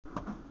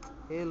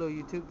Hello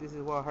YouTube, this is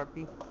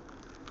Wildharpie.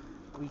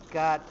 We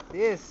got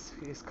this.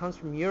 This comes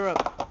from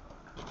Europe. Look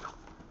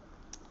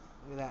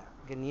at that.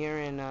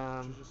 Ganier and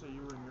Just say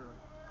you were in Europe.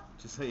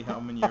 Just say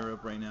I'm in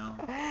Europe right now.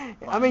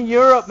 I'm in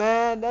Europe,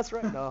 man. That's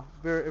right. No,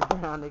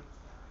 Bionic.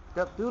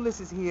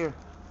 Duelist is here.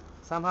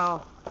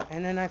 Somehow.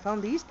 And then I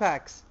found these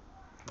packs.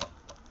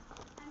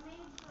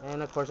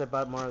 And of course I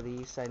bought more of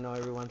these. I know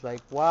everyone's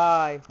like,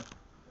 why?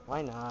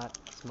 Why not?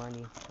 It's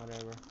money.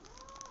 Whatever.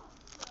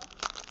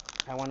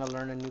 I want to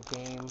learn a new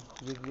game.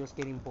 Yu-Gi-Oh's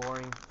getting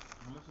boring.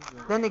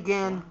 Then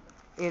again,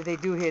 if they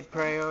do hit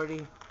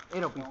priority,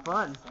 it'll be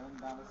fun.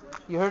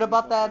 You heard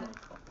about that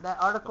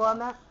article on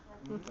that?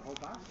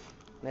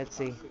 Let's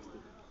see.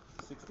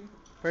 60?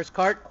 First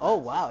card. Oh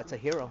wow, it's a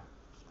hero.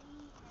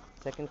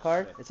 Second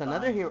card. It's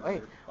another hero.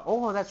 Hey.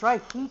 Oh, that's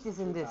right. Heat is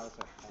in this.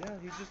 Yeah,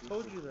 he just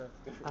told you that.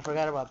 I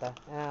forgot about that.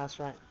 Yeah, that's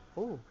right.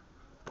 Ooh.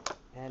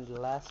 And the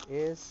last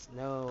is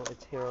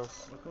it's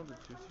heroes.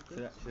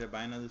 Should I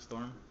buy another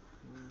storm?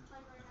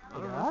 I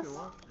don't know if you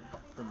want.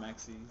 From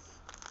Maxis.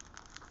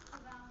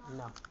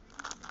 No.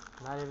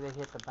 Not if they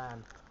hit the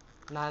band.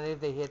 Not if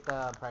they hit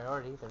the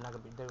priority. They're not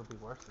gonna be. They will be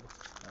worthless.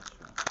 That's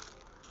true.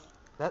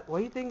 Why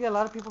do you think a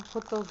lot of people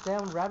put those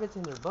damn rabbits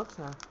in their books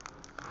now?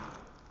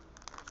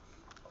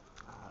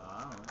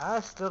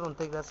 I still don't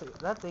think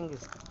that thing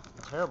is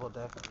a terrible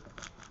deck.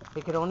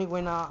 It could only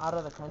win out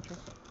of the country.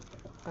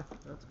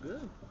 That's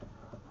good.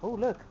 Oh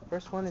look,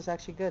 first one is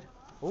actually good.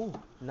 Oh,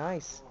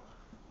 nice.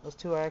 Those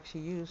two are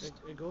actually used.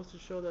 It goes to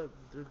show that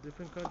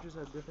different countries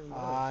have different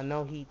models.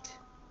 No heat.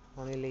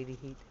 Only Lady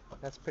Heat.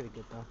 That's pretty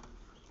good though.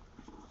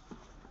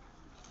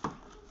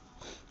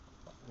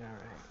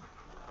 Alright.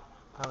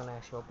 I'm gonna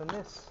actually open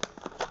this.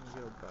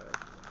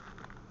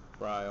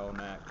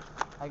 Bryo-Nac.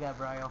 I got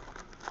Bryo.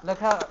 Look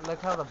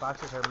how the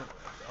boxes are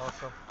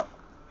also.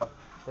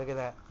 Look at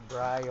that.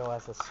 Bryo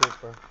as a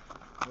super.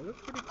 It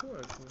looks pretty cool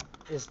actually.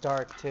 It's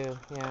dark too,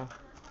 yeah.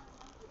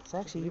 It's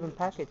actually even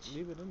packaged.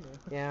 Leave it in there.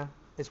 Yeah.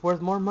 It's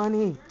worth more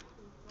money.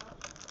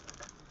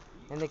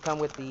 And they come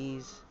with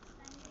these.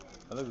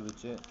 That looks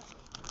legit.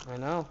 I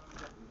know.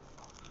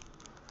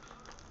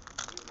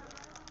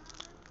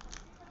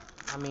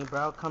 I mean,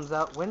 Bryo comes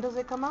out. When does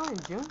it come out? In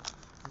June?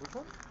 Which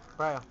one?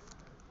 Bryo.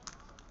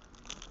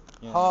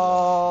 Yeah,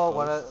 Oh,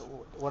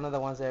 one of the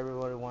ones that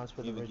everybody wants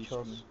for the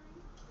rituals.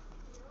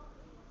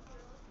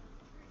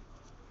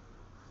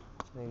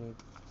 They need.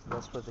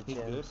 That's for the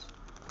gems.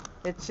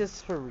 Good? It's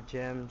just for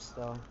gems,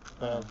 though.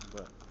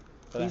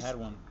 But I had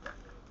one.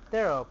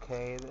 They're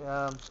okay. There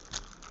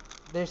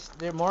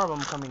are more of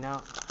them coming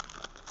out.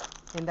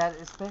 In that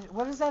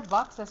what is that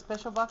box? That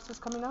special box is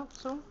coming out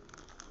soon?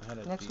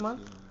 Next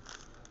month?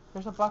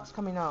 There's a box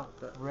coming out.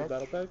 The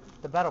battle pack?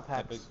 The battle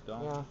packs. Epic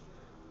Dome. Yeah.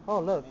 Oh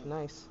look,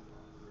 nice.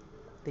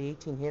 The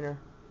 18 hitter.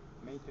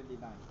 May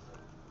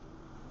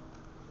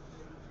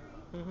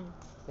 29th.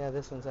 Yeah,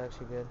 this one's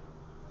actually good.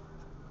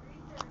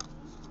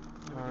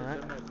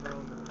 Alright.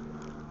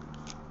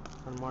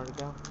 One more to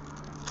go.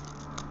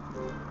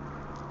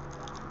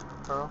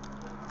 Pearl.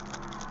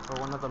 Or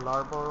one of the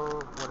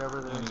larval, whatever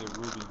I'm gonna get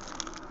Ruby.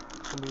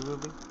 Can be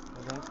Ruby,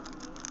 I think.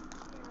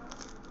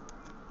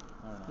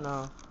 I don't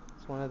know. No,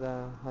 it's one of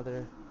the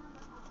other.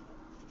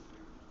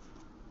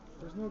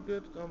 There's no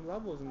good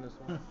levels in this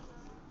one.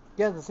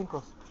 Yeah, the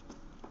synchros.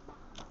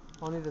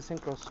 Only the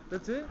synchros.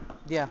 That's it?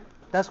 Yeah,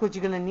 that's what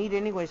you're gonna need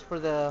anyways for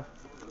the.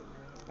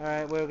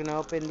 Alright, we're gonna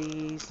open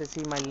these to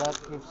see my luck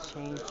if it's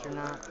changed or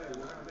not.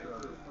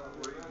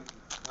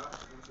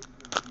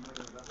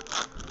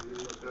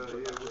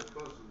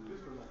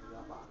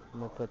 I'm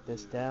gonna put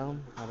this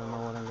down. I don't know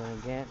what I'm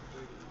gonna get.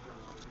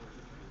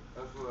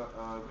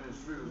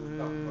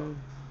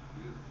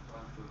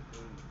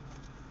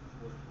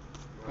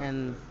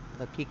 And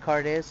the key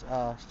card is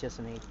it's just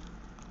an 8.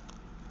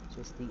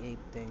 Just the 8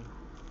 thing.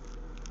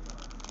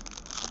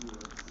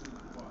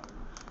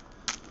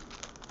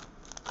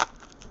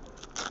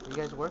 You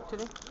guys work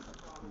today?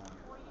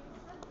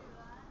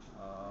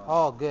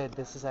 Oh good,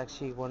 this is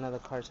actually one of the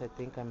cards I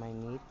think I might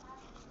need.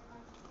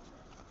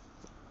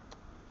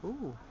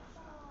 Ooh.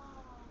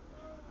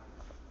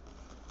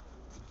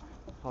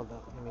 Hold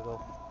up, let me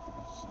go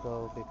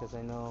slow because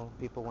I know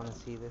people want to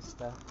see this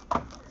stuff.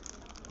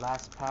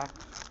 Last pack.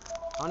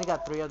 I only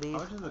got 3 of these. How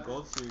much is the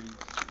gold series?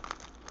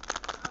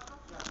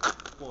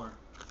 4.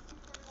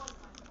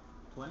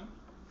 20?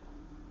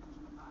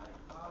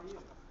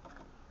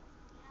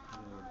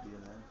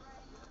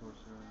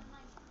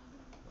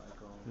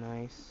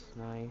 Nice,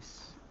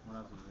 nice. What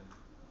else is it?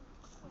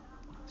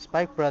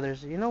 Spike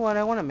Brothers. You know what?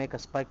 I want to make a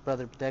Spike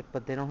Brother deck,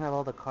 but they don't have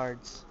all the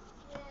cards.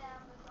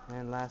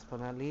 And last but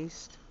not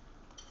least,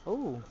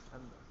 oh,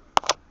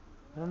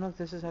 I don't know if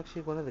this is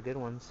actually one of the good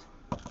ones.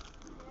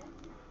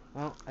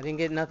 Well, I didn't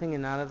get nothing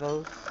in out of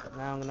those.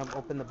 Now I'm gonna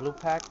open the blue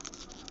pack.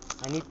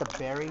 I need the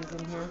berries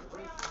in here.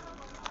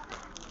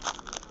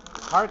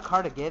 Hard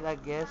card to get, I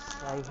guess.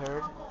 I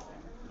heard.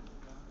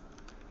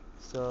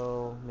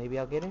 So maybe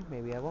I'll get it.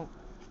 Maybe I won't.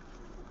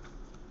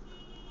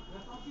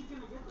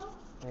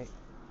 Wait,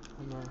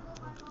 come on.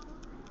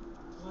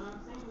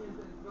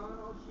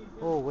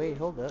 Oh wait,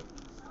 hold up.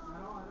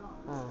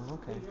 Oh,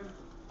 okay.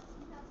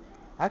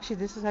 Actually,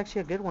 this is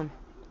actually a good one.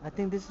 I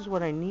think this is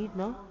what I need,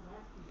 no?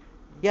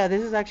 Yeah,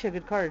 this is actually a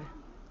good card.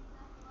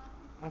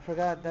 I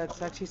forgot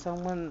that's actually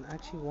someone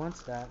actually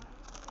wants that.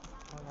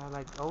 I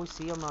like always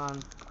see them on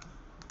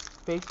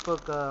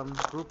Facebook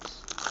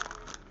groups.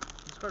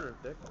 These cards are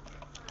thick.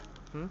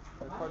 Hmm?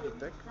 The cards are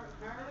thick.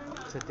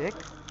 It's a dick?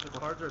 The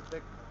cards are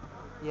thick.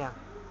 Yeah.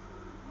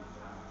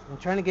 I'm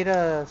trying to get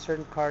a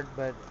certain card,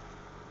 but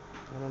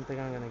I don't think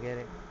I'm gonna get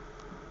it.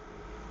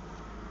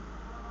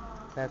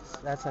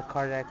 That's a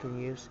card I can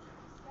use.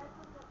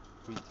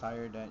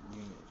 Retire that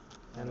unit.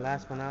 And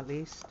last but not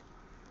least,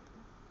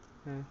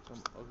 Some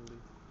ugly.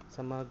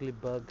 some ugly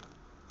bug.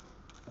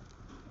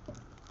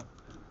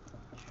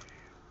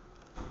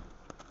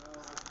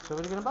 So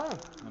what are you gonna buy?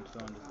 I'm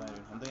still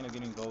undecided. I'm thinking of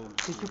getting gold.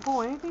 Did you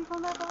pull anything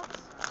from that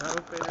box?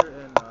 Battle Fader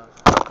and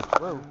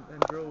Whoa.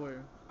 and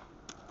Drillware.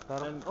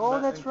 Oh,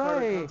 that's and Carter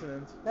right.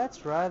 Continents.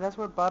 That's right. That's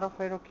where Battle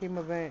Fader came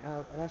of age.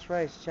 That's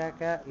right. It's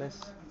Jack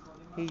Atlas.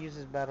 He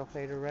uses Battle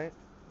Fader, right?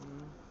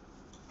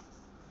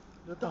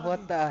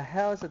 What the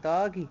hell is a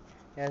doggy?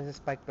 Yeah, it's the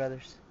Spike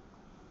Brothers.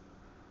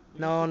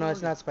 No,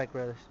 it's not Spike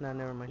Brothers. No,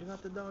 never mind. You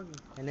got the doggy.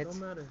 And it's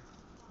Don't matter.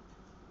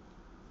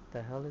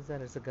 the hell is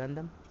that? It's a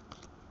Gundam.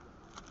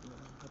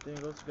 I think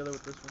it goes together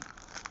with this one.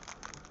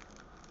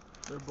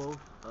 They're both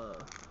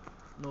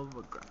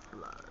Nova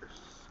Grapplers.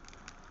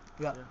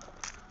 Yeah.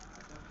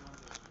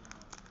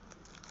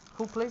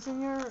 Who plays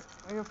in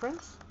your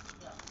friends?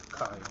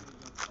 Kyle.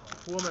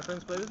 Who are my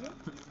friends play this game?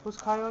 Who's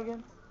Kyle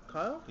again?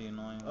 Kyle? The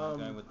annoying white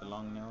guy with the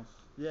long nails.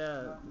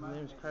 Yeah, his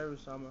name's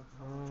Kairu-sama.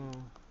 Oh.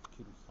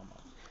 Kiryu-sama.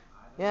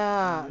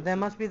 Yeah, that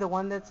must be the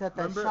one that's at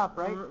that shop,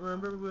 right?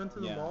 Remember we went to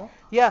the mall?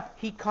 Yeah,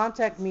 he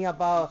contacted me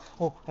about,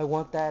 I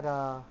want that,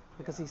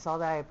 because he saw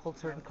that I pulled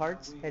certain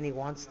cards, and he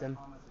wants them.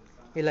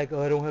 He like,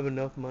 I don't have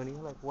enough money.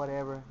 I'm like,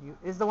 whatever.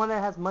 It's the one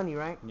that has money,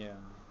 right? Yeah.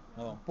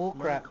 Oh. Bull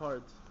crap.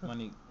 Cards.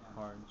 Money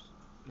cards.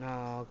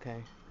 Oh,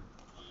 okay.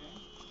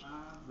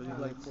 But he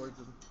like boards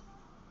them.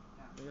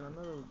 They got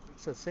another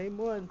It's the same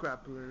one.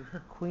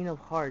 grappler. Queen of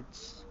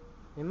Hearts.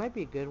 It might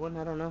be a good one,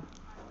 I don't know.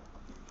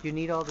 You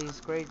need all these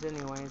grades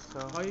anyway, so...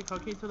 How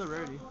can you tell the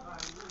rarity?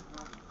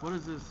 What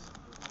is this?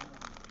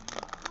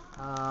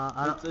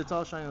 It's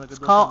all shiny like a... It's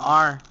called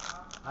R.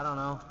 I don't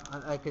know.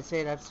 I could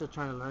say it, I'm still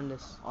trying to learn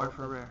this. R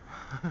for rare.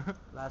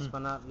 Last but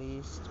not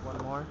least, one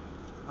more.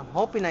 I'm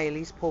hoping I at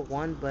least pull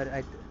one, but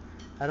I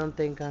don't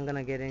think I'm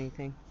gonna get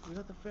anything. You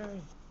got the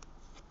fairy.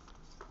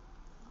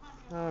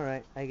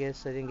 Alright, I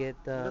guess I didn't get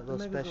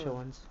those special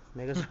ones.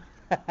 Megazord.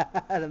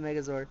 The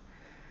Megazord.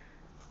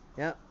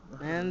 Yep.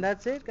 And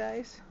that's it,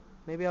 guys.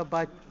 Maybe I'll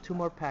buy 2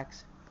 more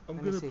packs. I'm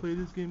gonna play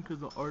this game because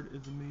the art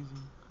is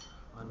amazing.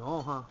 I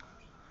know, huh?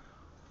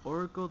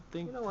 Oracle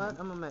Think. You know what?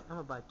 I'm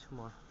gonna buy 2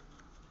 more.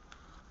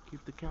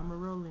 Keep the camera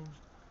rolling.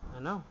 I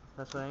know.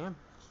 That's what I am.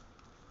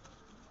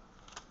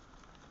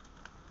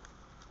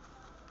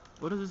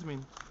 What does this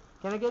mean?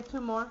 Can I get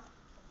 2 more?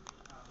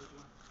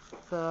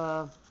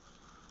 The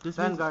This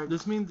Vanguard.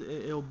 This means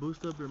it'll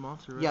boost up your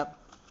monster, right? Yep.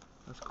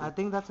 That's cool. I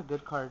think that's a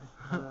good card.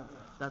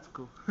 That's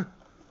cool.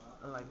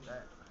 I like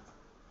that.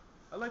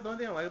 I like the only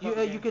thing I like about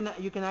the game.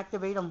 You can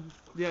activate them.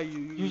 Yeah,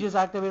 You just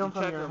activate them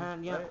from your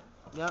hand. Yeah. Right?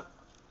 Yep.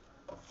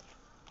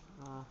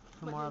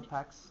 2 more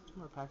packs. 2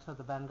 more packs of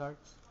the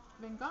Vanguards.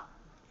 Vanguard?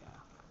 Yeah.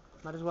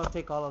 Might as well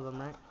take all of them,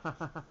 right?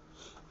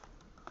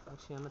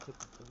 Actually, I'm gonna take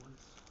the good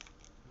ones.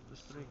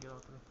 Just 3, get all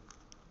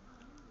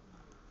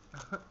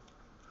 3.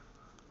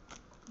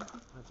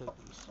 I'll take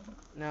these.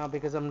 Now,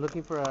 because I'm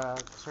looking for a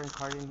certain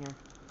card in here.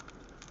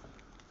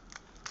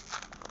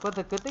 But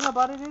the good thing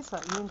about it is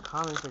that even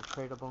commons are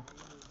tradable.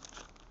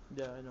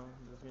 Yeah, I know.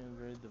 This game is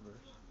very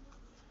diverse.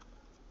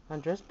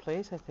 Andres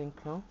plays, I think,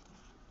 no?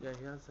 Yeah,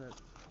 he has that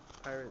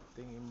pirate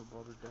thing in the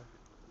Boulder deck.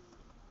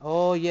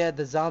 Oh yeah,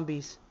 the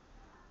zombies.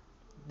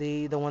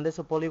 The one that's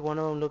supposedly one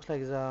of them looks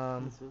like This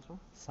one?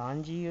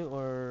 Sanji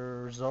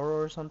or Zoro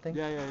or something.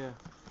 Yeah.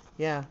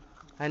 Yeah,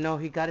 I know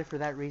he got it for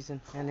that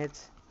reason, and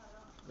it's.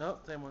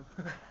 Nope, same one.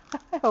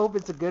 I hope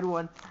it's a good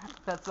one.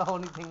 That's the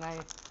only thing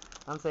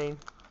I'm saying.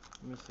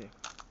 Let me see.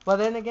 But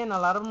then again, a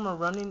lot of them are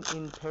running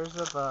in pairs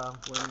of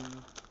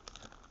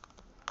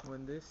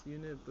When this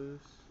unit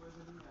boosts,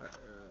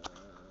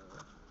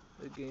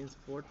 it gains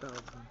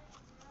 4,000.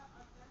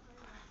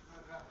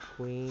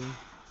 Queen.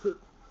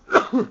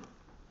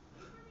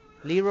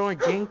 Leroy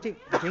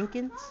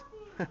Jenkins.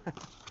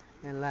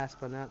 And last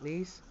but not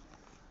least,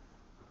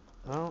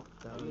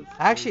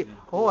 actually,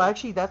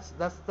 that's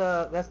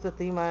the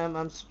theme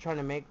I'm trying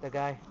to make, the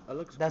guy. That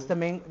looks That's cool. the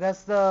main.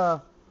 That's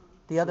the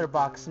other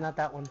box, not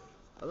that one.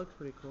 That looks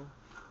pretty cool.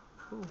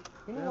 Ooh, you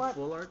They know have what?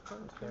 full art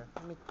cards Here,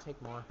 let me take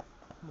more.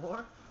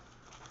 More?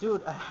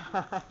 Dude, I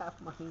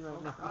have money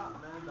right now.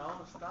 Stop, man.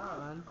 Don't stop.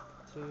 1,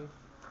 2,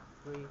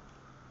 3,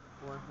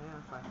 4,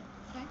 yeah, 5.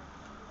 Okay.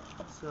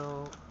 So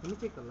let me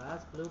take the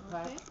last blue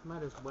pack. Okay.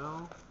 Might as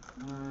well.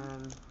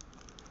 And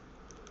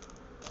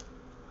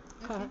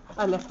Okay.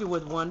 I left you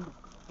with one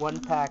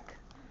pack.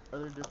 Are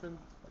there different?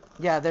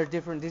 Yeah, they're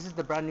different. This is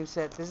the brand new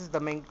set. This is the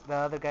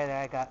other guy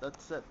that I got.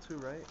 That's set 2,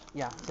 right?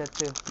 Yeah, set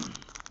 2.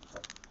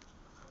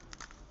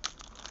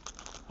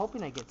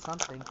 hoping I get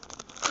something.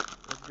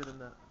 What's good in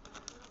that?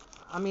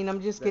 I mean,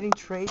 I'm just That- getting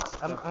trades.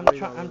 I'm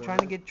 $40 trying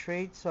to get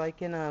trades so I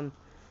can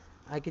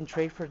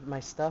trade for my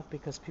stuff,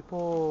 because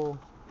people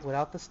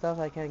without the stuff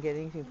I can't get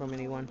anything from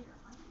anyone.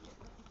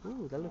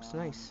 Ooh, that looks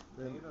nice.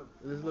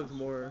 This looks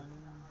more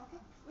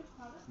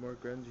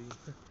grungy.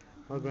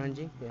 More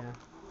grungy, yeah.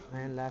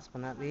 And last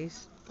but not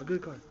least, A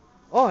good card.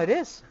 oh, it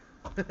is.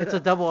 It's a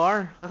double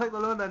R. I like the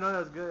one I know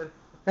that's good.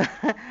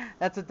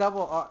 That's a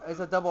double R. It's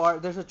a double R.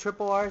 There's a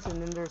triple R's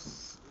and then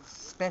there's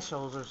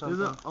specials or This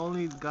something. is the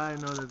only guy I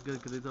know that's good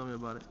because they told me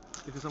about it.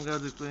 Because some guy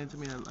was explaining to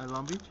me at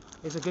Long Beach.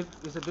 It's a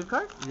good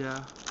card? Yeah.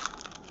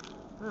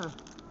 Huh.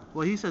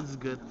 Well, he says it's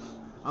good.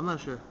 I'm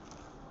not sure.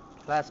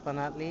 Last but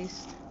not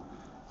least,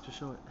 Just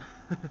show it.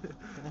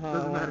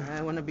 Doesn't matter.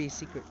 I want to be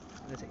secret.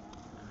 Let's see.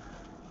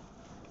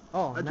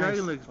 Oh, A nice.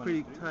 dragon looks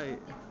pretty tight.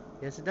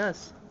 Yes, it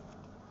does.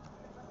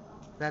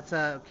 That's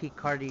a key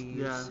card to use.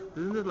 Yeah.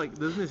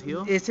 Doesn't this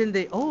heal? It's in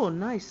the. Oh,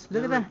 nice.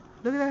 Look Yeah, at that.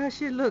 Look at that how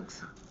shit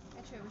looks.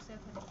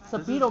 It's a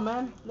This beetle, is-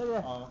 man. Look at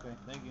that. Oh, okay.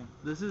 Thank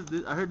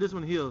you. I heard this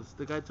one heals.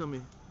 The guy told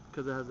me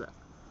because it has that.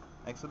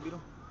 Exo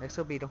Beetle?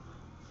 Exo beetle.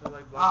 So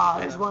like Ah,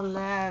 there's one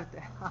left.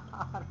 I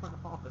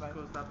don't know. Let's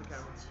go. Stop the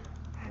camera.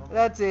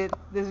 That's it.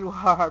 This is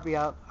Wildharpie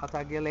out. I'll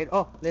talk to you later.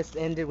 Oh, let's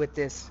end it with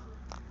this.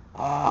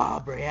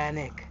 Ah,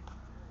 Brianic.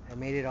 I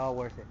made it all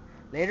worth it.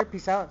 Later,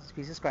 peace out.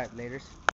 Peace, subscribe. Laters.